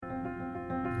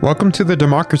Welcome to the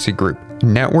Democracy Group, a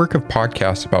network of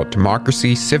podcasts about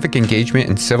democracy, civic engagement,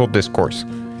 and civil discourse.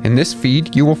 In this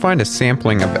feed, you will find a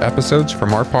sampling of episodes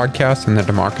from our podcast in the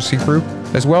Democracy Group,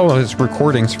 as well as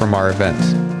recordings from our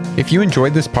events. If you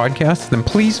enjoyed this podcast, then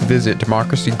please visit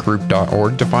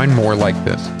democracygroup.org to find more like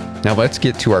this. Now let's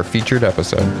get to our featured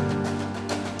episode.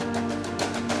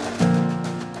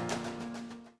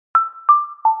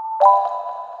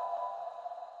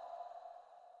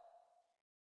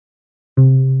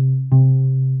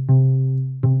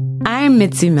 I'm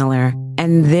Mitzi Miller,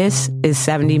 and this is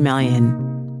 70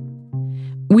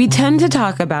 Million. We tend to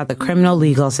talk about the criminal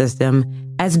legal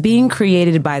system as being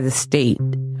created by the state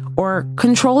or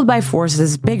controlled by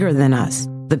forces bigger than us,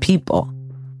 the people.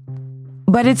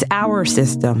 But it's our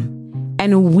system,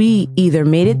 and we either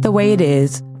made it the way it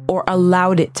is or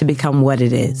allowed it to become what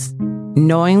it is,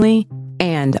 knowingly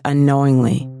and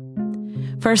unknowingly.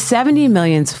 For 70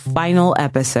 Million's final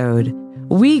episode,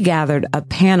 we gathered a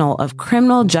panel of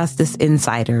criminal justice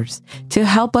insiders to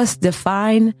help us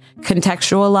define,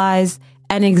 contextualize,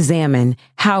 and examine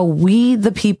how we,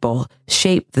 the people,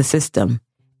 shape the system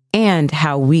and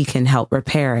how we can help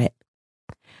repair it.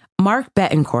 Mark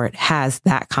Betancourt has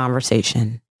that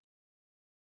conversation.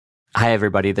 Hi,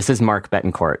 everybody. This is Mark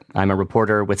Betancourt. I'm a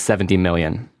reporter with 70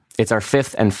 Million. It's our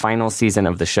fifth and final season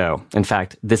of the show. In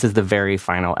fact, this is the very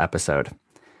final episode.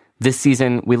 This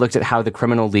season, we looked at how the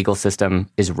criminal legal system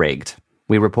is rigged.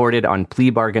 We reported on plea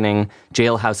bargaining,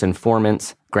 jailhouse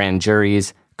informants, grand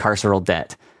juries, carceral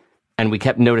debt. And we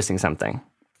kept noticing something,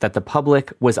 that the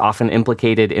public was often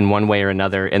implicated in one way or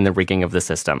another in the rigging of the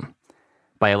system.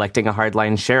 By electing a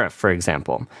hardline sheriff, for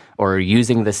example, or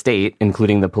using the state,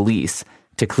 including the police,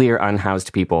 to clear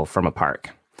unhoused people from a park.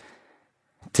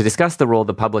 To discuss the role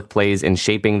the public plays in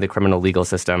shaping the criminal legal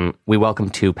system, we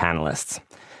welcome two panelists.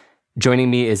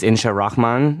 Joining me is Insha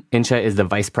Rahman. Insha is the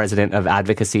Vice President of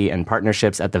Advocacy and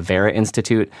Partnerships at the Vera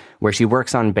Institute, where she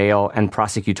works on bail and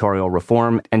prosecutorial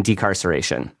reform and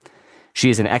decarceration. She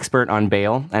is an expert on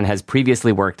bail and has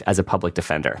previously worked as a public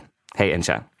defender. Hey,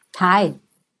 Insha. Hi.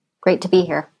 Great to be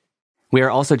here. We are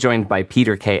also joined by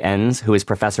Peter K. Enns, who is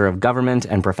Professor of Government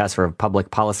and Professor of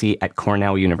Public Policy at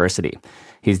Cornell University.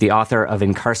 He's the author of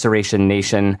Incarceration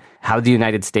Nation: How the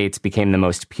United States Became the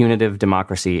Most Punitive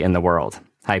Democracy in the World.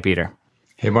 Hi, Peter.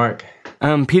 Hey, Mark.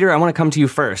 Peter, I want to come to you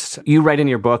first. You write in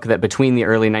your book that between the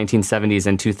early 1970s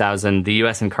and 2000, the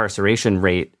U.S. incarceration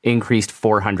rate increased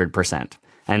 400%,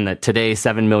 and that today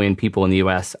 7 million people in the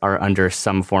U.S. are under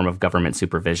some form of government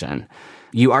supervision.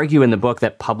 You argue in the book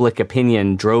that public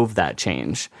opinion drove that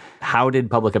change. How did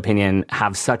public opinion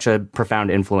have such a profound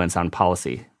influence on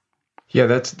policy? Yeah,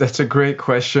 that's a great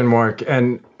question, Mark.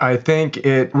 And I think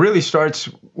it really starts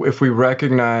if we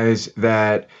recognize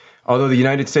that although the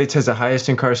United States has the highest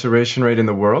incarceration rate in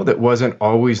the world, it wasn't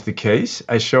always the case.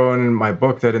 I show in my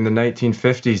book that in the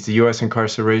 1950s, the U.S.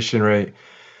 incarceration rate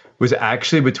was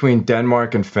actually between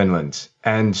Denmark and Finland.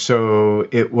 And so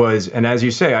it was, and as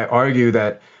you say, I argue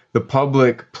that the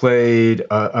public played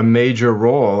a major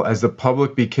role. As the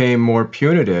public became more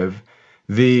punitive,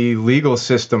 the legal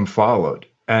system followed.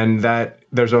 And that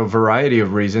there's a variety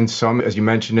of reasons. Some, as you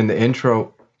mentioned in the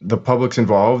intro, the public's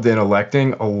involved in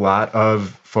electing a lot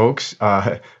of folks,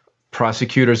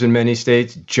 prosecutors in many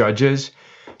states, judges,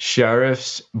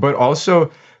 sheriffs, but also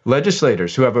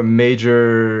legislators who have a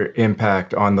major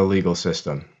impact on the legal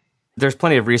system. There's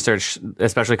plenty of research,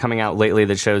 especially coming out lately,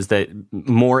 that shows that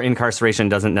more incarceration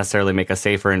doesn't necessarily make us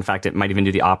safer. In fact, it might even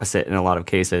do the opposite in a lot of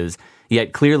cases.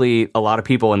 Yet clearly, a lot of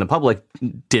people in the public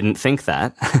didn't think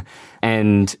that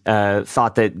and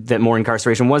thought that more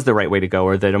incarceration was the right way to go,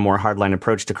 or that a more hardline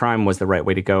approach to crime was the right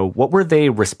way to go. What were they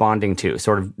responding to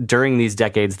sort of during these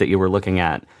decades that you were looking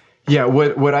at? Yeah,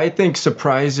 what I think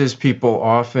surprises people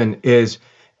often is,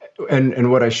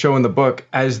 and what I show in the book,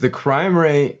 as the crime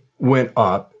rate went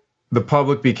up, the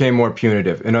public became more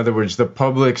punitive. In other words, the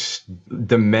public's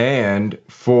demand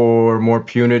for more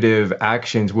punitive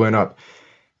actions went up.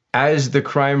 As the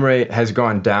crime rate has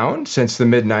gone down since the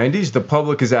mid-90s, the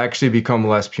public has actually become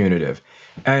less punitive.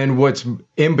 And what's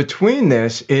in between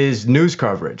this is news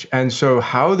coverage. And so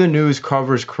how the news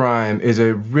covers crime is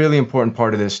a really important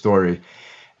part of this story.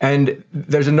 And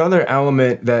there's another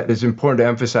element that is important to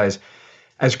emphasize.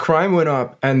 As crime went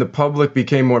up and the public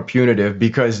became more punitive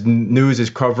because news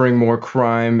is covering more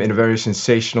crime in a very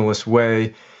sensationalist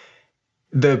way,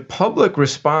 the public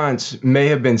response may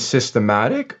have been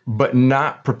systematic, but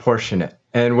not proportionate.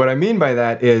 And what I mean by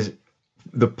that is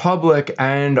the public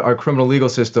and our criminal legal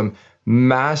system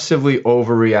massively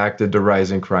overreacted to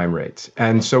rising crime rates.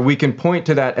 And so we can point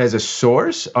to that as a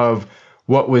source of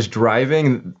what was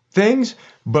driving things,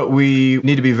 but we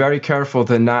need to be very careful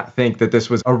to not think that this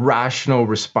was a rational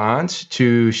response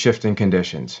to shifting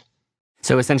conditions.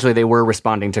 So essentially they were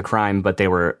responding to crime, but they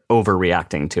were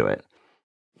overreacting to it.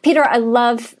 Peter, I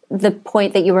love the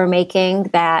point that you were making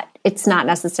that it's not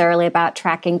necessarily about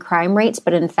tracking crime rates,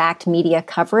 but in fact, media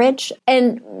coverage.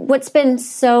 And what's been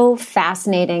so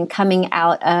fascinating coming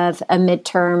out of a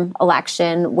midterm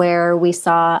election where we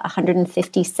saw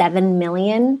 $157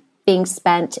 million being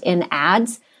spent in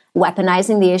ads,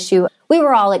 weaponizing the issue, we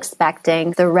were all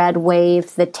expecting the red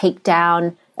wave, the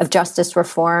takedown of justice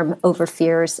reform over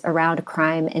fears around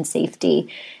crime and safety.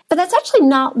 But that's actually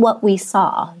not what we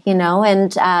saw,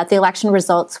 and the election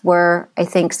results were, I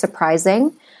think,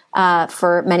 surprising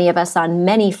for many of us on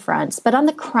many fronts. But on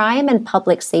the crime and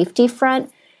public safety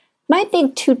front, my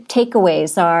big two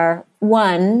takeaways are,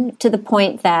 one, to the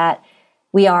point that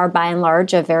we are, by and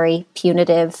large, a very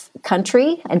punitive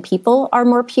country, and people are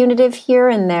more punitive here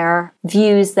in their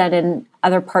views than in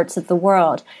other parts of the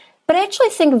world. But I actually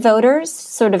think voters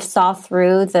sort of saw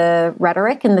through the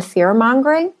rhetoric and the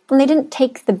fear-mongering, and they didn't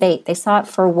take the bait. They saw it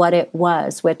for what it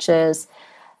was, which is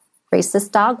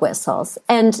racist dog whistles.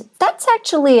 And that's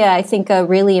actually, I think, a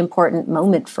really important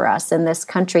moment for us in this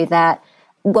country, that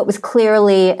what was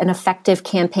clearly an effective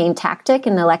campaign tactic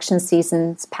in election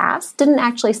seasons past didn't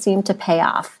actually seem to pay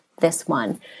off this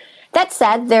one. That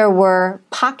said, there were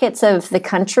pockets of the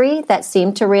country that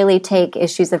seemed to really take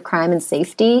issues of crime and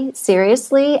safety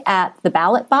seriously at the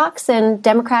ballot box, and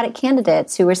Democratic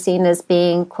candidates who were seen as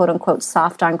being, quote unquote,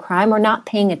 soft on crime or not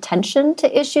paying attention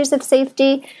to issues of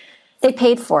safety, they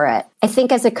paid for it. I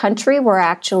think as a country, we're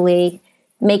actually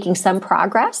making some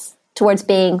progress towards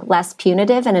being less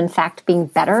punitive and, in fact, being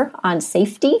better on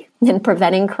safety and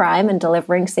preventing crime and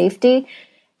delivering safety.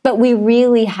 But we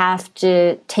really have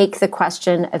to take the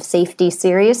question of safety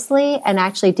seriously and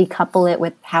actually decouple it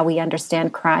with how we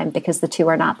understand crime, because the two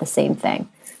are not the same thing.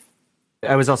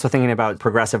 I was also thinking about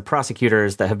progressive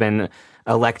prosecutors that have been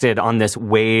elected on this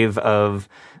wave of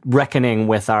reckoning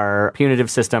with our punitive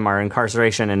system, our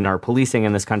incarceration, and our policing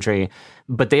in this country.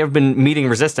 But they have been meeting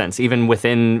resistance, even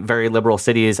within very liberal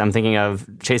cities. I'm thinking of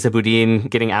Chesa Boudin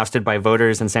getting ousted by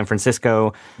voters in San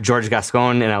Francisco, George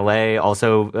Gascon in LA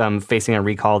also facing a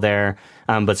recall there,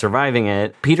 but surviving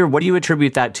it. Peter, what do you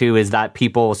attribute that to? Is that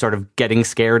people sort of getting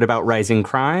scared about rising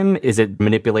crime? Is it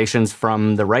manipulations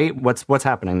from the right? What's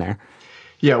happening there?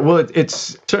 Yeah, well,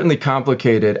 it's certainly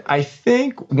complicated. I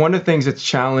think one of the things that's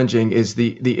challenging is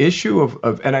the issue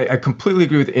of and I completely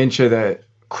agree with Incha that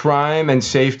crime and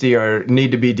safety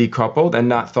need to be decoupled and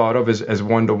not thought of as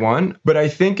one-to-one. But I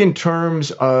think in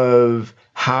terms of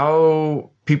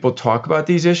how people talk about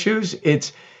these issues,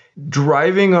 it's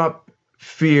driving up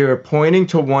fear, pointing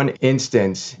to one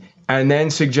instance, and then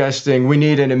suggesting we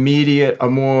need an immediate, a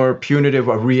more punitive,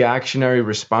 a reactionary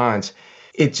response.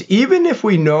 It's even if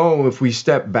we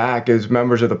step back as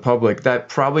members of the public, that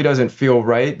probably doesn't feel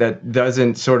right, that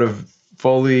doesn't sort of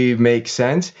fully make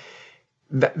sense.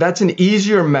 That's an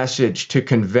easier message to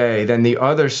convey than the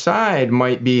other side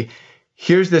might be.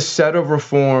 Here's this set of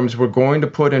reforms we're going to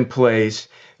put in place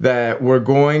that we're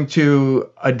going to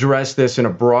address this in a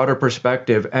broader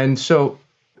perspective. And so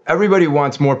everybody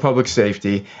wants more public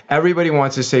safety. Everybody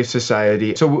wants a safe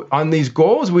society. So on these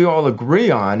goals we all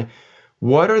agree on,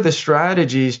 what are the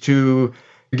strategies to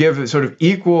give sort of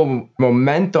equal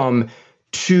momentum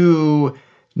to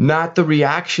not the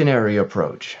reactionary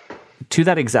approach? To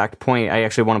that exact point, I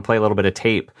actually want to play a little bit of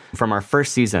tape from our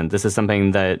first season. This is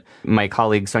something that my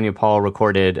colleague Sonia Paul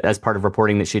recorded as part of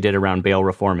reporting that she did around bail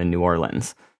reform in New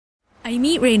Orleans. I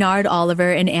meet Reynard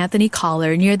Oliver and Anthony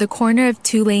Collar near the corner of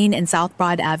Tulane and South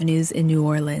Broad Avenues in New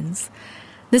Orleans.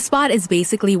 The spot is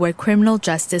basically where criminal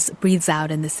justice breathes out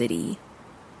in the city.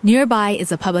 Nearby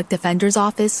is a public defender's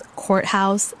office,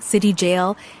 courthouse, city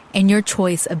jail, and your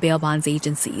choice of bail bonds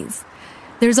agencies.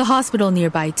 There's a hospital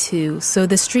nearby too, so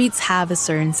the streets have a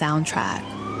certain soundtrack.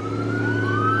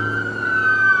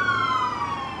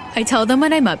 I tell them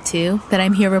what I'm up to, that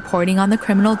I'm here reporting on the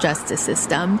criminal justice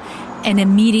system, and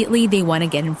immediately they want to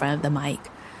get in front of the mic.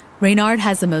 Reynard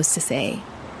has the most to say.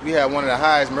 We have one of the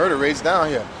highest murder rates down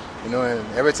here, and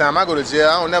every time I go to jail,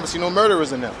 I don't never see no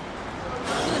murderers in there.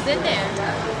 Who's in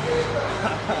there?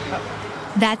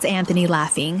 That's Anthony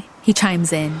laughing. He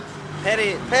chimes in.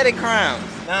 Petty crimes,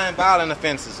 non-violent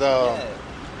offenses,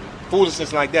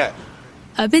 foolishness like that.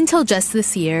 Up until just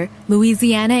this year,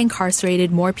 Louisiana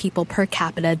incarcerated more people per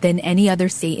capita than any other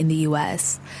state in the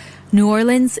U.S. New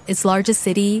Orleans, its largest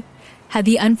city, had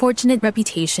the unfortunate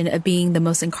reputation of being the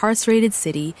most incarcerated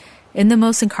city in the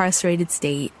most incarcerated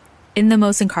state in the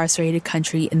most incarcerated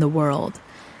country in the world.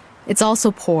 It's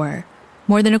also poor.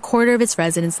 more than a quarter of its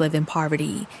residents live in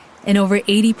poverty, and over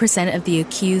 80% of the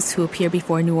accused who appear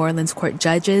before New Orleans court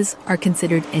judges are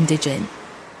considered indigent.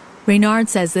 Reynard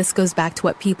says this goes back to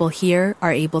what people here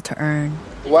are able to earn.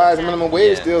 Why is minimum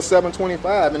wage still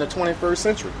 $7.25 in the 21st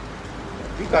century?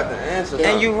 You got the answer.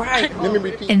 And you're right. Let me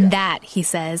repeat And that, he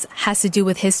says, has to do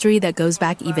with history that goes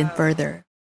back even further.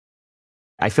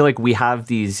 I feel like we have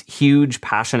these huge,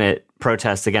 passionate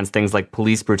protests against things like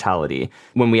police brutality.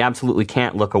 When we absolutely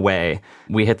can't look away,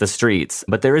 we hit the streets.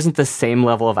 But there isn't the same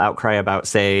level of outcry about,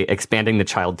 say, expanding the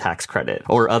child tax credit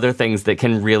or other things that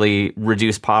can really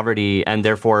reduce poverty and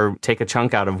therefore take a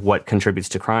chunk out of what contributes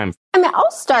to crime. I mean,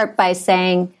 I'll start by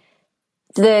saying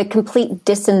the complete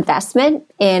disinvestment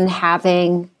in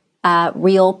having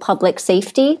real public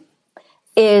safety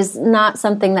is not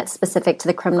something that's specific to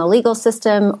the criminal legal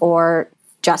system or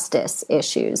justice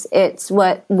issues. It's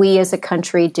what we as a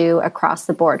country do across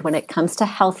the board when it comes to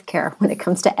healthcare, when it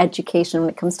comes to education, when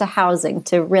it comes to housing,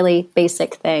 to really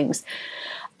basic things.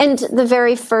 And the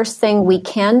very first thing we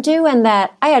can do, and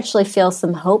that I actually feel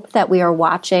some hope that we are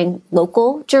watching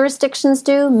local jurisdictions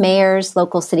do, mayors,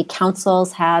 local city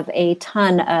councils have a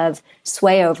ton of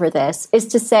sway over this, is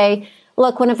to say,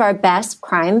 look, one of our best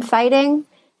crime fighting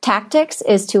tactics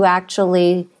is to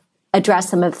actually address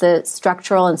some of the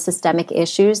structural and systemic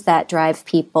issues that drive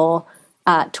people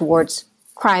towards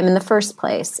crime in the first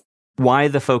place. Why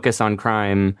the focus on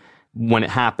crime when it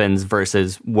happens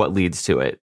versus what leads to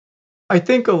it? I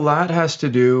think a lot has to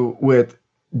do with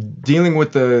dealing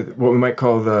with what we might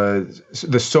call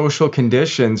the social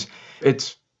conditions.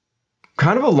 It's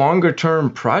kind of a longer term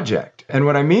project. And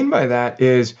what I mean by that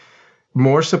is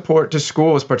more support to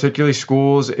schools, particularly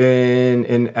schools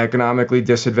in economically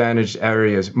disadvantaged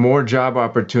areas, more job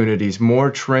opportunities,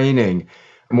 more training,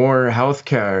 more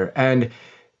healthcare. And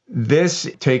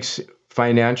this takes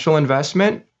financial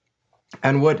investment.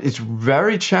 And what is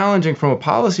very challenging from a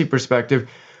policy perspective,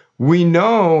 we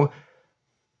know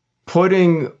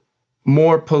putting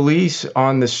more police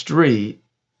on the street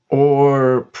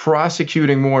or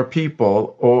prosecuting more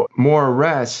people or more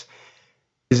arrests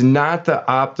is not the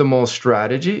optimal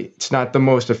strategy. It's not the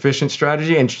most efficient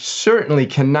strategy and certainly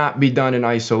cannot be done in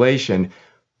isolation.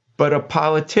 But a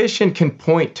politician can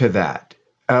point to that.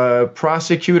 A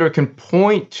prosecutor can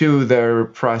point to their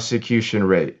prosecution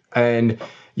rate. And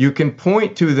you can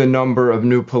point to the number of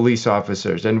new police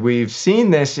officers. And we've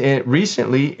seen this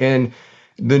recently in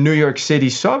the New York City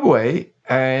subway,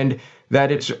 and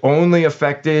that it's only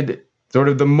affected sort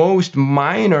of the most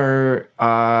minor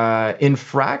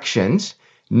infractions,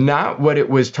 not what it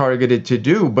was targeted to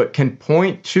do, but can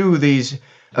point to these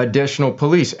additional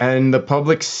police, and the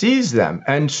public sees them.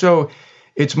 And so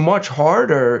it's much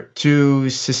harder to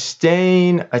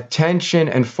sustain attention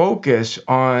and focus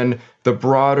on the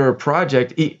broader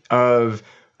project of,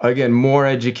 again, more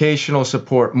educational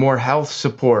support, more health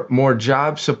support, more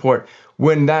job support,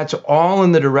 when that's all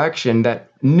in the direction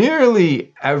that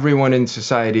nearly everyone in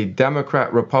society,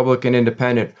 Democrat, Republican,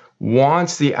 Independent,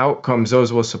 wants the outcomes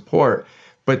those will support.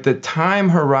 But the time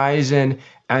horizon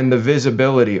and the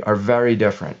visibility are very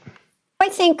different. I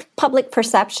think public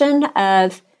perception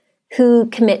of who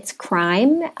commits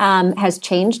crime has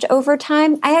changed over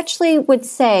time. I actually would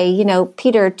say,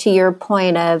 Peter, to your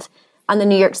point of on the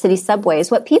New York City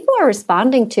subways, what people are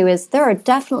responding to is there are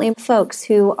definitely folks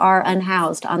who are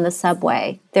unhoused on the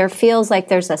subway. There feels like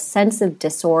there's a sense of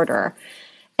disorder.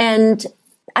 And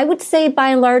I would say by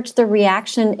and large, the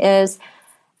reaction is,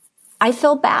 I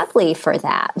feel badly for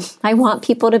that. I want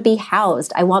people to be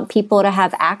housed. I want people to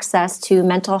have access to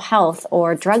mental health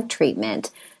or drug treatment.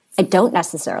 I don't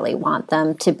necessarily want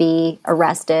them to be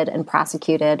arrested and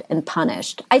prosecuted and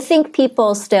punished. I think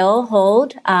people still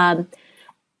hold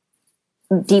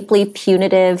deeply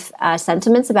punitive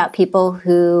sentiments about people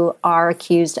who are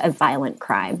accused of violent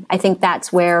crime. I think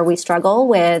that's where we struggle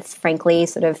with, frankly,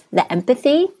 sort of the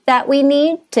empathy that we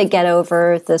need to get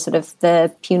over the sort of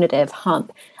the punitive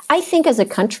hump. I think as a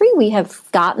country, we have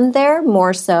gotten there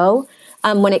more so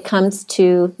when it comes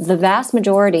to the vast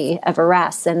majority of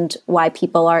arrests and why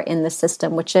people are in the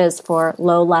system, which is for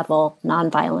low-level,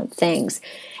 nonviolent things.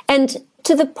 And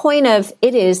to the point of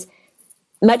it is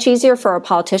much easier for a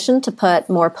politician to put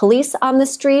more police on the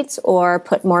streets or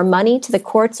put more money to the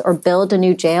courts or build a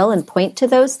new jail and point to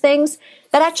those things.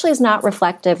 That actually is not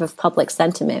reflective of public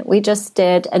sentiment. We just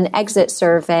did an exit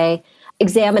survey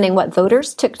examining what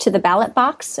voters took to the ballot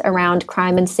box around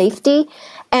crime and safety.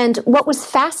 And what was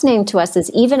fascinating to us is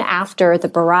even after the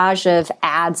barrage of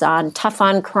ads on tough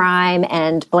on crime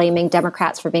and blaming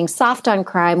Democrats for being soft on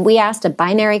crime, we asked a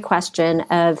binary question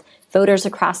of voters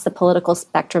across the political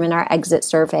spectrum in our exit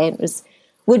survey. It was,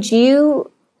 would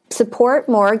you support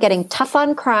more getting tough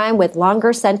on crime with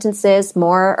longer sentences,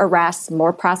 more arrests,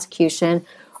 more prosecution?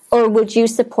 Or would you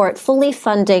support fully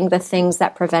funding the things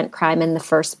that prevent crime in the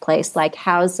first place, like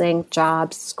housing,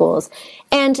 jobs, schools?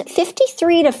 And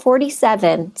 53 to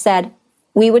 47 said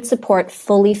we would support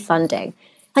fully funding.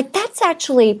 Like, that's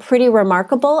actually pretty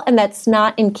remarkable, and that's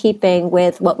not in keeping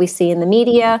with what we see in the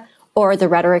media or the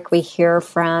rhetoric we hear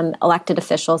from elected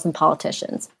officials and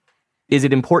politicians. Is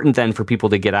it important then for people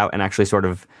to get out and actually sort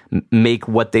of make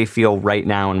what they feel right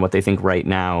now and what they think right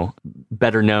now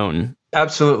better known?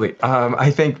 Absolutely.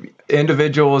 I think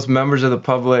individuals, members of the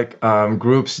public,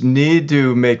 groups need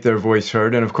to make their voice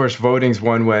heard. And of course, voting's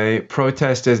one way.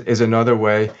 Protest is another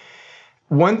way.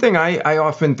 One thing I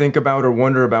often think about or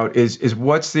wonder about is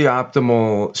what's the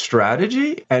optimal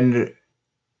strategy? And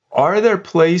are there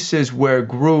places where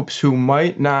groups who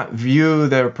might not view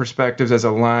their perspectives as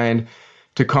aligned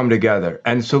to come together?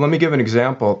 And so let me give an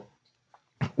example.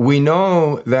 We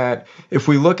know that if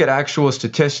we look at actual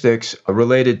statistics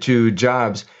related to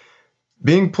jobs,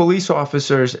 being police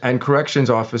officers and corrections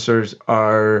officers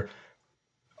are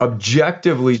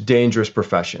objectively dangerous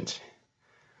professions.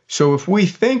 So if we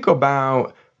think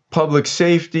about public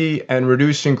safety and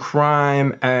reducing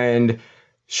crime and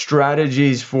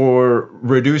strategies for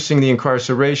reducing the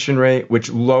incarceration rate, which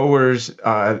lowers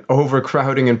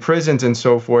overcrowding in prisons and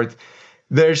so forth,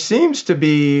 there seems to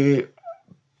be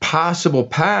possible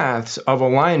paths of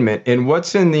alignment in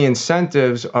what's in the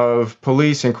incentives of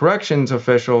police and corrections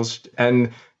officials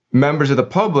and members of the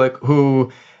public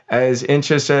who, as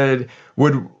Incha said,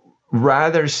 would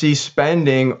rather see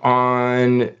spending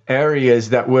on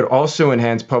areas that would also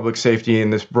enhance public safety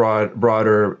in this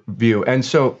broader view. And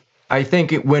so I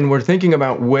think when we're thinking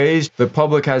about ways the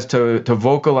public has to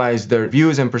vocalize their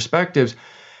views and perspectives,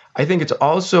 I think it's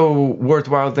also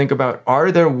worthwhile to think about,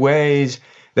 are there ways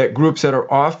that groups that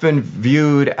are often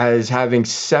viewed as having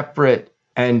separate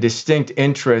and distinct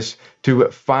interests to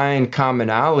find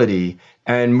commonality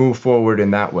and move forward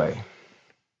in that way?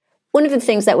 One of the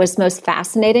things that was most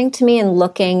fascinating to me in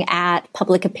looking at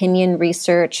public opinion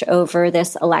research over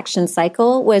this election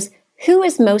cycle was who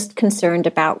is most concerned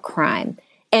about crime.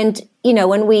 And, you know,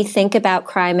 when we think about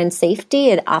crime and safety,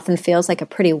 it often feels like a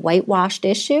pretty whitewashed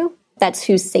issue. That's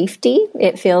whose safety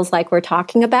it feels like we're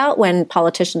talking about when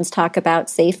politicians talk about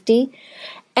safety.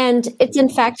 And it's, in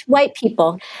fact, white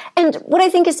people. And what I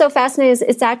think is so fascinating is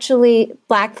it's actually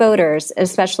Black voters,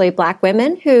 especially Black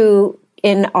women, who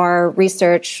in our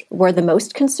research were the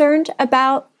most concerned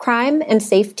about crime and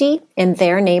safety in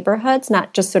their neighborhoods,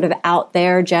 not just sort of out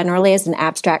there generally as an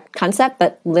abstract concept,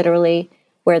 but literally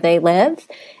where they live,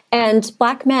 and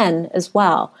Black men as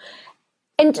well.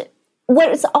 And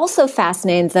what is also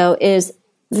fascinating, though, is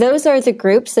those are the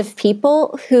groups of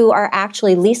people who are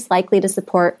actually least likely to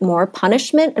support more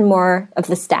punishment and more of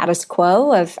the status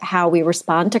quo of how we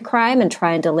respond to crime and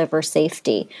try and deliver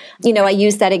safety. You know, I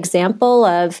use that example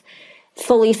of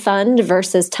fully fund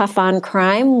versus tough on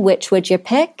crime, which would you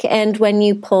pick? And when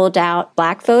you pulled out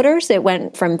Black voters, it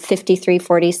went from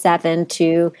 53-47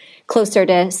 to closer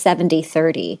to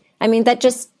 70-30. I mean, that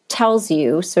just tells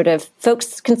you sort of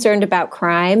folks concerned about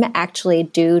crime actually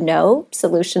do know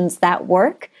solutions that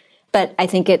work. But I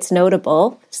think it's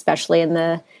notable, especially in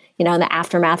the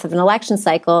aftermath of an election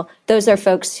cycle, those are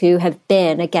folks who have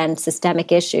been, again,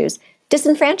 systemic issues,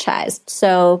 disenfranchised.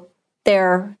 So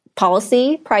their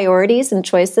policy priorities and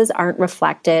choices aren't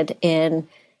reflected in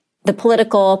the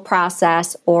political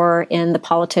process or in the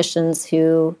politicians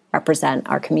who represent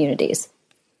our communities.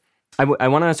 I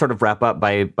want to sort of wrap up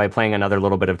by playing another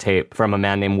little bit of tape from a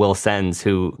man named Will Sens,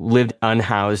 who lived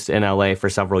unhoused in LA for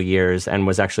several years and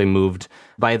was actually moved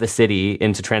by the city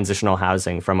into transitional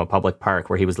housing from a public park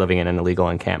where he was living in an illegal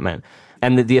encampment.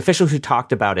 And the officials who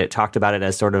talked about it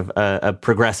as sort of a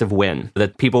progressive win,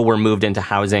 that people were moved into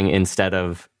housing instead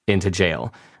of into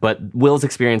jail. But Will's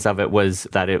experience of it was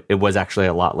that it was actually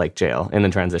a lot like jail in the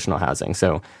transitional housing.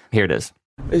 So here it is.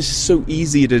 It's just so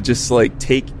easy to just like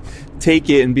take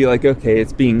it and be like, okay,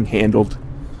 it's being handled,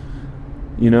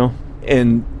 you know,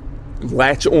 and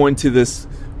latch on to this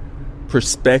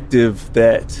perspective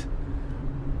that,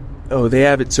 oh, they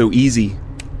have it so easy.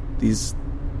 These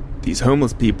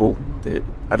homeless people, that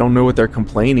I don't know what they're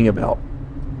complaining about.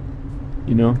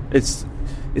 You know, it's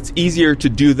easier to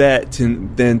do that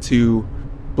than to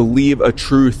believe a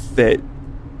truth that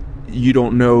you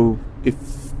don't know if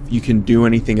you can do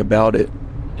anything about it.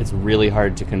 It's really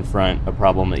hard to confront a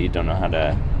problem that you don't know how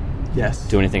to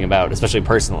do anything about, especially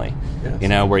personally. Yes. You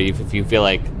know, where if you feel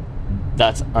like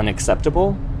that's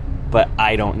unacceptable, but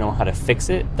I don't know how to fix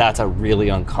it, that's a really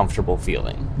uncomfortable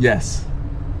feeling. Yes,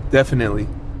 definitely.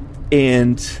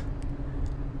 And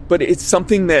But it's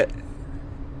something that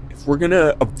if we're going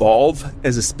to evolve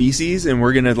as a species and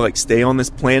we're going to like stay on this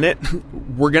planet,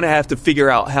 we're going to have to figure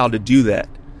out how to do that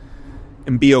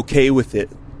and be okay with it.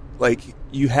 Like,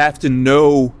 you have to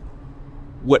know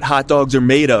what hot dogs are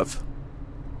made of.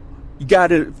 You got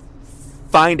to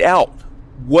find out,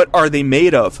 what are they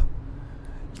made of?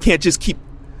 You can't just keep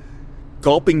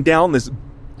gulping down this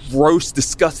gross,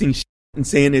 disgusting shit and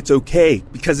saying it's okay,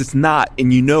 because it's not,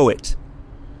 and you know it.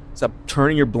 Stop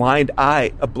turning a blind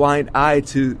eye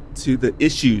to the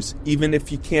issues, even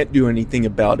if you can't do anything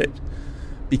about it.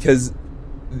 Because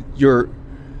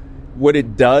what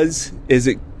it does is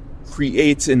it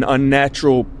creates an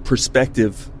unnatural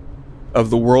perspective of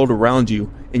the world around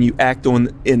you, and you act on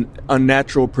an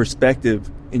unnatural perspective,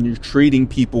 and you're treating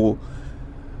people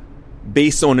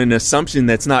based on an assumption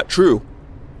that's not true,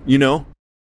 you know?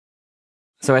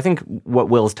 So I think what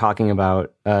Will's talking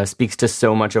about speaks to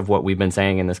so much of what we've been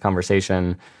saying in this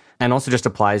conversation, and also just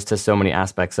applies to so many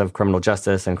aspects of criminal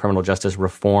justice and criminal justice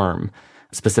reform.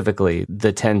 Specifically,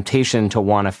 the temptation to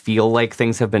want to feel like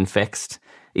things have been fixed,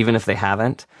 even if they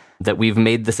haven't, that we've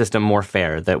made the system more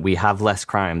fair, that we have less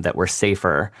crime, that we're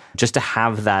safer. Just to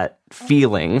have that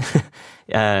feeling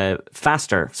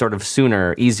faster, sort of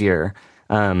sooner, easier,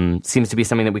 seems to be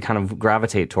something that we kind of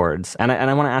gravitate towards. And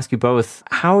I want to ask you both,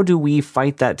 how do we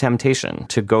fight that temptation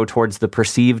to go towards the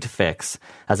perceived fix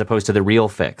as opposed to the real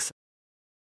fix?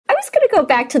 I was going to go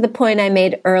back to the point I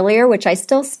made earlier, which I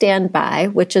still stand by,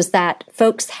 which is that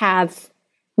folks have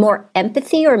more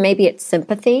empathy, or maybe it's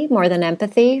sympathy more than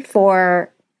empathy,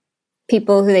 for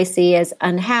people who they see as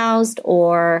unhoused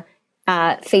or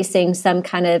facing some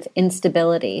kind of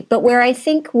instability. But where I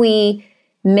think we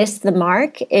miss the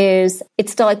mark is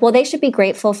it's still like, well, they should be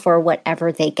grateful for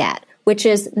whatever they get, which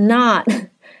is not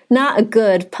a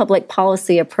good public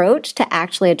policy approach to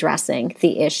actually addressing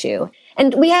the issue.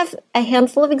 And we have a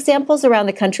handful of examples around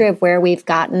the country of where we've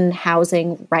gotten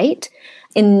housing right.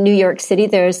 In New York City,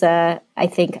 there's a, I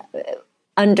think,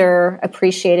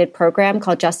 underappreciated program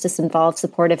called Justice Involved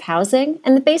Supportive Housing.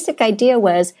 And the basic idea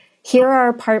was, here are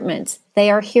apartments.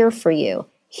 They are here for you.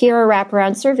 Here are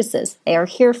wraparound services. They are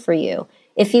here for you.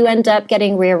 If you end up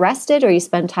getting rearrested or you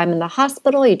spend time in the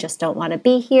hospital, you just don't want to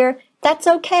be here, that's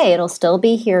okay. It'll still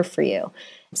be here for you.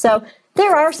 So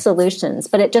there are solutions,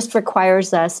 but it just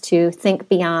requires us to think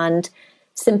beyond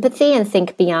sympathy and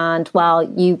think beyond, well,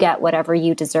 you get whatever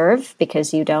you deserve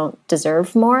because you don't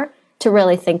deserve more, to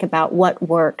really think about what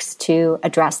works to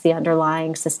address the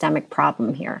underlying systemic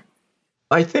problem here.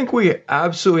 I think we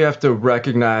absolutely have to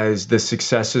recognize the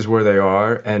successes where they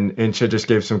are, and Insha just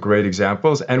gave some great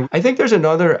examples. And I think there's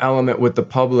another element with the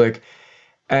public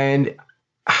and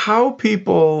how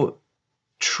people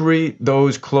treat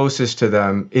those closest to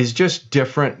them is just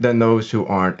different than those who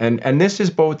aren't. And this is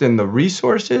both in the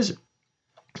resources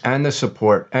and the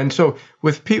support. And so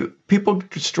with people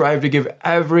strive to give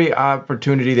every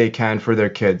opportunity they can for their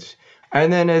kids.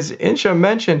 And then as Insha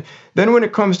mentioned, then when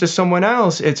it comes to someone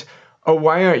else, it's, oh,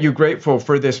 why aren't you grateful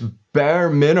for this bare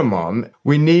minimum?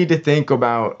 We need to think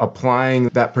about applying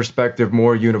that perspective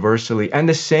more universally. And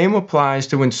the same applies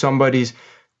to when somebody's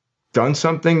done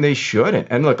something they shouldn't.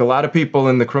 And look, a lot of people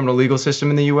in the criminal legal system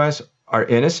in the U.S. are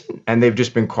innocent, and they've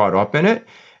just been caught up in it.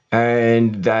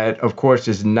 And that, of course,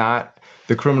 is not,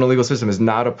 the criminal legal system is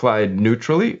not applied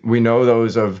neutrally. We know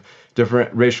those of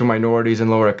different racial minorities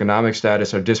and lower economic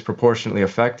status are disproportionately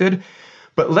affected.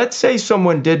 But let's say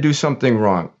someone did do something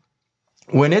wrong.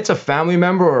 When it's a family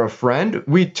member or a friend,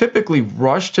 we typically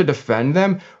rush to defend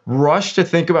them, rush to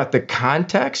think about the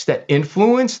context that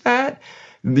influenced that.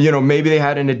 You know, maybe they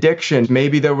had an addiction,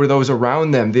 maybe there were those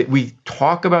around them. We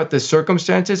talk about the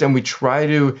circumstances and we try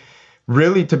to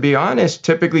really, to be honest,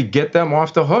 typically get them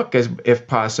off the hook if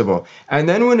possible. And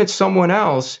then when it's someone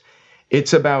else,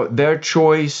 it's about their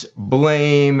choice,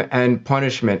 blame, and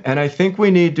punishment. And I think we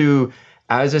need to,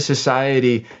 as a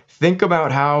society, think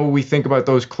about how we think about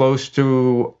those close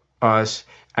to us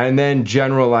and then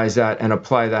generalize that and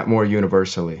apply that more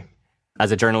universally.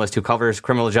 As a journalist who covers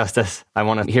criminal justice, I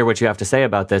want to hear what you have to say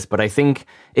about this, but I think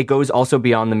it goes also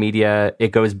beyond the media. It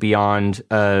goes beyond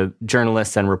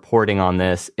journalists and reporting on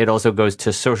this. It also goes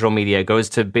to social media. It goes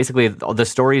to basically the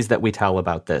stories that we tell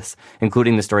about this,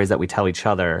 including the stories that we tell each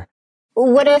other.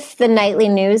 What if the nightly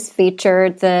news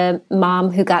featured the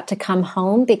mom who got to come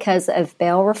home because of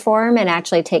bail reform and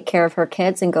actually take care of her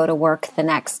kids and go to work the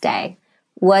next day?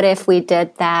 What if we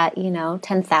did that,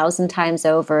 10,000 times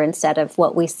over instead of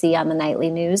what we see on the nightly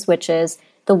news, which is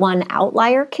the one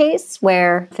outlier case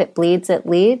where if it bleeds, it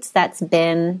leads. That's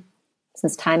been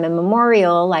since time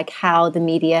immemorial, like how the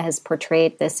media has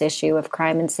portrayed this issue of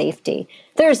crime and safety.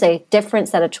 There's a different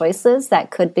set of choices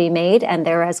that could be made, and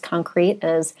they're as concrete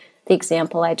as the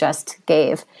example I just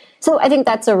gave. So I think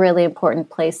that's a really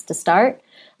important place to start.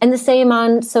 And the same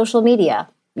on social media,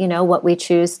 what we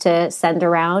choose to send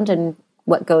around and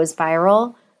what goes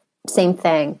viral, same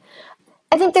thing.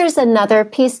 I think there's another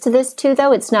piece to this too,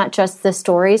 though. It's not just the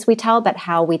stories we tell, but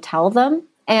how we tell them.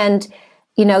 And,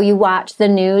 you watch the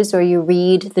news or you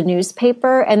read the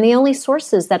newspaper, and the only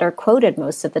sources that are quoted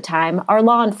most of the time are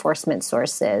law enforcement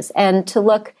sources. And to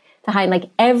look behind, like,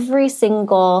 every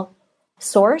single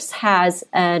source has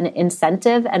an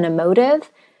incentive and a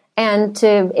motive, and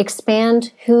to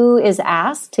expand who is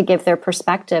asked to give their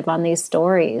perspective on these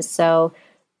stories. So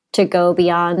to go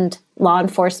beyond law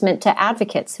enforcement to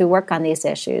advocates who work on these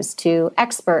issues, to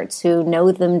experts who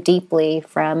know them deeply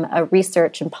from a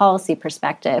research and policy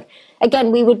perspective.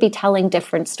 Again, we would be telling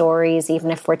different stories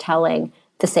even if we're telling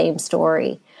the same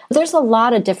story. There's a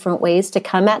lot of different ways to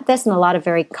come at this and a lot of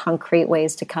very concrete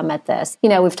ways to come at this.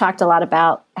 We've talked a lot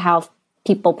about how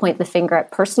people point the finger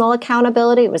at personal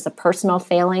accountability. It was a personal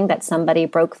failing that somebody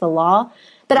broke the law.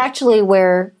 But actually,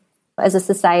 we're, as a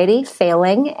society,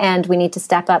 failing, and we need to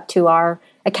step up to our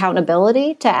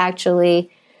accountability to actually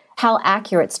tell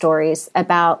accurate stories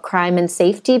about crime and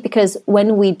safety, because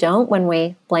when we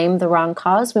blame the wrong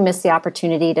cause, we miss the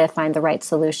opportunity to find the right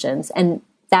solutions, and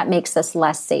that makes us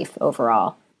less safe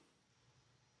overall.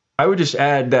 I would just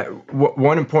add that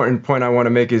one important point I want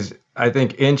to make is I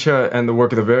think INCHA and the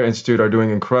work of the Vera Institute are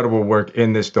doing incredible work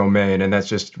in this domain, and that's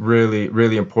just really,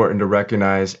 really important to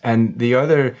recognize. And the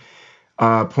other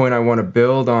point I want to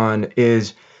build on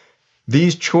is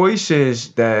these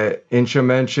choices that INCHA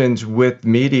mentions with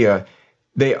media,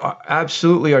 they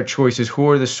absolutely are choices. Who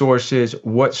are the sources?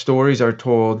 What stories are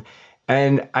told?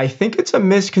 And I think it's a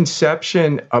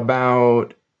misconception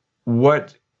about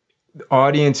what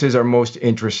audiences are most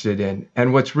interested in.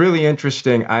 And what's really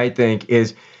interesting, I think,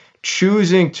 is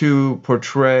choosing to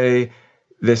portray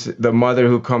the mother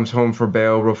who comes home for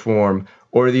bail reform,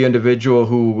 or the individual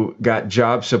who got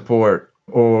job support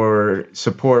or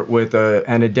support with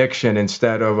an addiction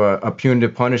instead of a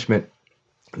punitive punishment.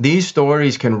 These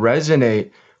stories can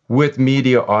resonate with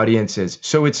media audiences.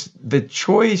 So the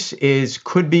choice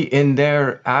could be in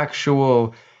their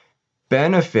actual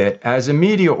benefit as a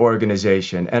media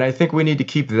organization. And I think we need to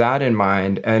keep that in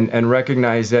mind and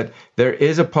recognize that there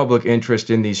is a public interest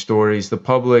in these stories. The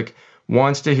public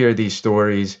wants to hear these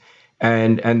stories,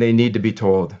 and they need to be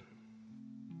told.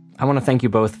 I want to thank you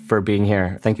both for being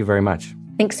here. Thank you very much.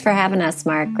 Thanks for having us,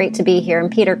 Mark. Great to be here.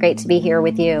 And Peter, great to be here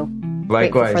with you.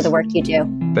 Likewise. Grateful for the work you do.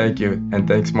 Thank you. And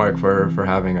thanks, Mark, for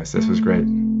having us. This was great.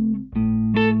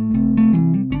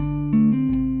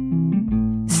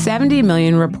 70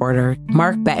 Million reporter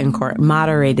Mark Betancourt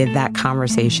moderated that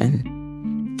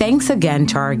conversation. Thanks again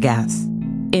to our guests,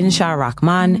 Insha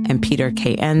Rahman and Peter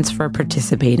K. Enns, for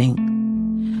participating.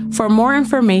 For more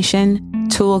information,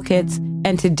 toolkits,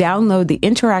 and to download the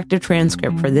interactive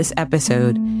transcript for this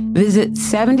episode, visit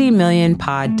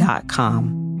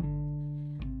 70millionpod.com.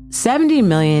 70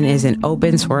 Million is an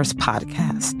open source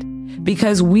podcast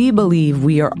because we believe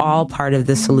we are all part of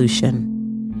the solution.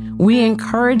 We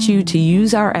encourage you to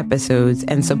use our episodes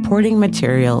and supporting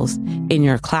materials in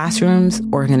your classrooms,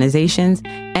 organizations,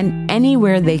 and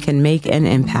anywhere they can make an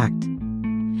impact.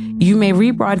 You may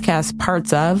rebroadcast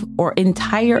parts of or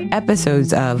entire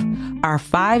episodes of our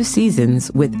 5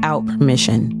 seasons without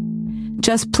permission.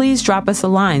 Just please drop us a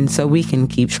line so we can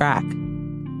keep track.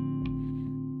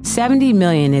 70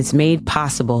 Million is made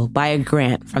possible by a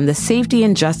grant from the Safety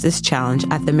and Justice Challenge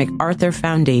at the MacArthur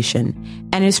Foundation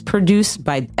and is produced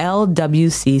by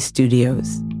LWC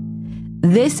Studios.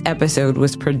 This episode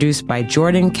was produced by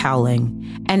Jordan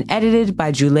Cowling and edited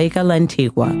by Juleka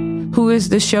Lantigua, who is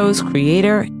the show's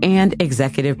creator and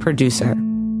executive producer.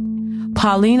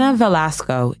 Paulina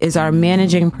Velasco is our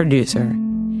managing producer.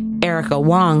 Erica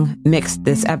Wong mixed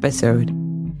this episode.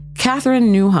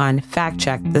 Catherine Newhan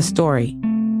fact-checked the story.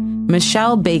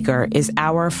 Michelle Baker is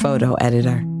our photo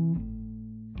editor.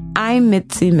 I'm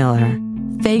Mitzi Miller.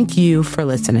 Thank you for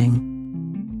listening.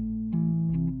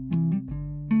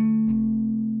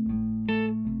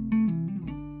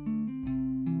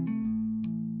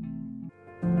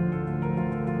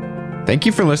 Thank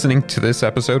you for listening to this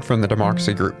episode from the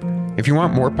Democracy Group. If you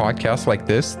want more podcasts like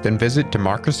this, then visit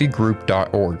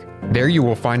democracygroup.org. There you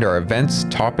will find our events,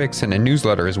 topics, and a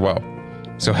newsletter as well.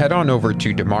 So head on over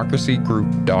to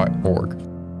democracygroup.org.